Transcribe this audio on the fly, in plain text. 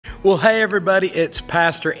Well, hey everybody, it's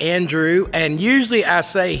Pastor Andrew, and usually I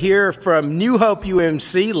say here from New Hope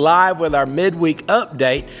UMC live with our midweek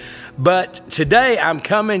update, but today I'm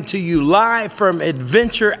coming to you live from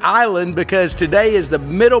Adventure Island because today is the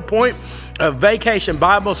middle point of Vacation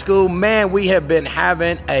Bible School. Man, we have been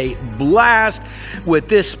having a blast with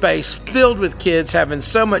this space filled with kids, having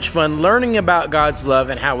so much fun learning about God's love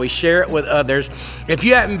and how we share it with others. If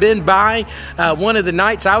you haven't been by one of the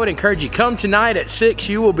nights, I would encourage you, come tonight at 6.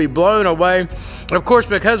 You will be blown away. Of course,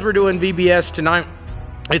 because we're doing VBS tonight,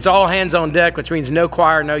 it's all hands on deck, which means no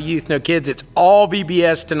choir, no youth, no kids. It's all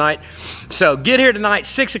VBS tonight. So get here tonight,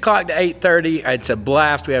 6 o'clock to 8:30. It's a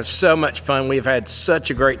blast. We have so much fun. We've had such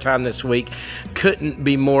a great time this week. Couldn't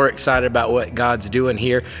be more excited about what God's doing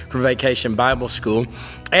here for Vacation Bible School.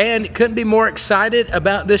 And couldn't be more excited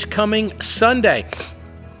about this coming Sunday.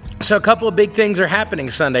 So a couple of big things are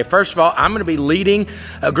happening Sunday. First of all, I'm going to be leading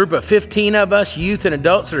a group of 15 of us, youth and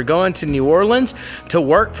adults, that are going to New Orleans to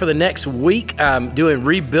work for the next week, doing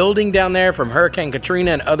rebuilding down there from Hurricane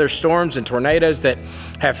Katrina and other storms and tornadoes that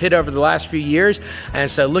have hit over the last few years.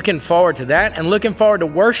 And so looking forward to that and looking forward to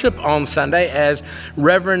worship on Sunday as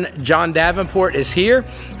Reverend John Davenport is here.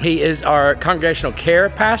 He is our congregational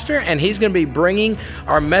care pastor, and he's going to be bringing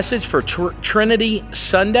our message for Trinity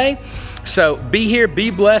Sunday. So be here,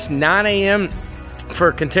 be blessed, 9 a.m.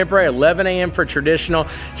 for contemporary, 11 a.m. for traditional.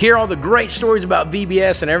 Hear all the great stories about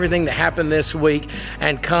VBS and everything that happened this week,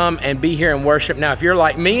 and come and be here and worship. Now, if you're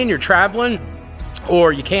like me and you're traveling,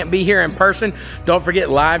 or you can't be here in person, don't forget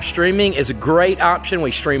live streaming is a great option.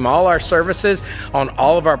 We stream all our services on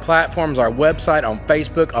all of our platforms, our website, on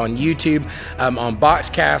Facebook, on YouTube, on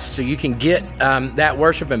Boxcast, so you can get that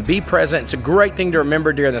worship and be present. It's a great thing to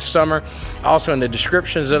remember during the summer. Also, in the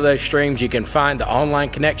descriptions of those streams, you can find the online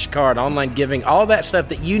connection card, online giving, all that stuff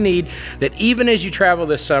that you need, that even as you travel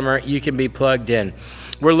this summer, you can be plugged in.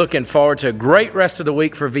 We're looking forward to a great rest of the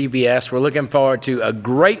week for VBS. We're looking forward to a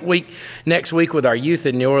great week next week with our youth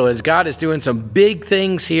in New Orleans. God is doing some big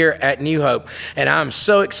things here at New Hope, and I'm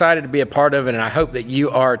so excited to be a part of it, and I hope that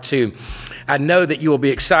you are too. I know that you will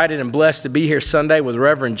be excited and blessed to be here Sunday with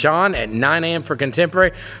Reverend John at 9 a.m. for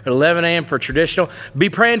contemporary, 11 a.m. for traditional.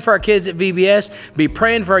 Be praying for our kids at VBS. Be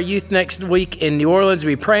praying for our youth next week in New Orleans.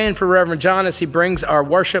 Be praying for Reverend John as he brings our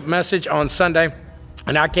worship message on Sunday.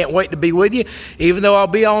 And I can't wait to be with you. Even though I'll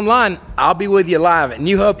be online, I'll be with you live at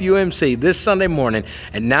New Hope UMC this Sunday morning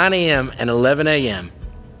at 9 a.m. and 11 a.m.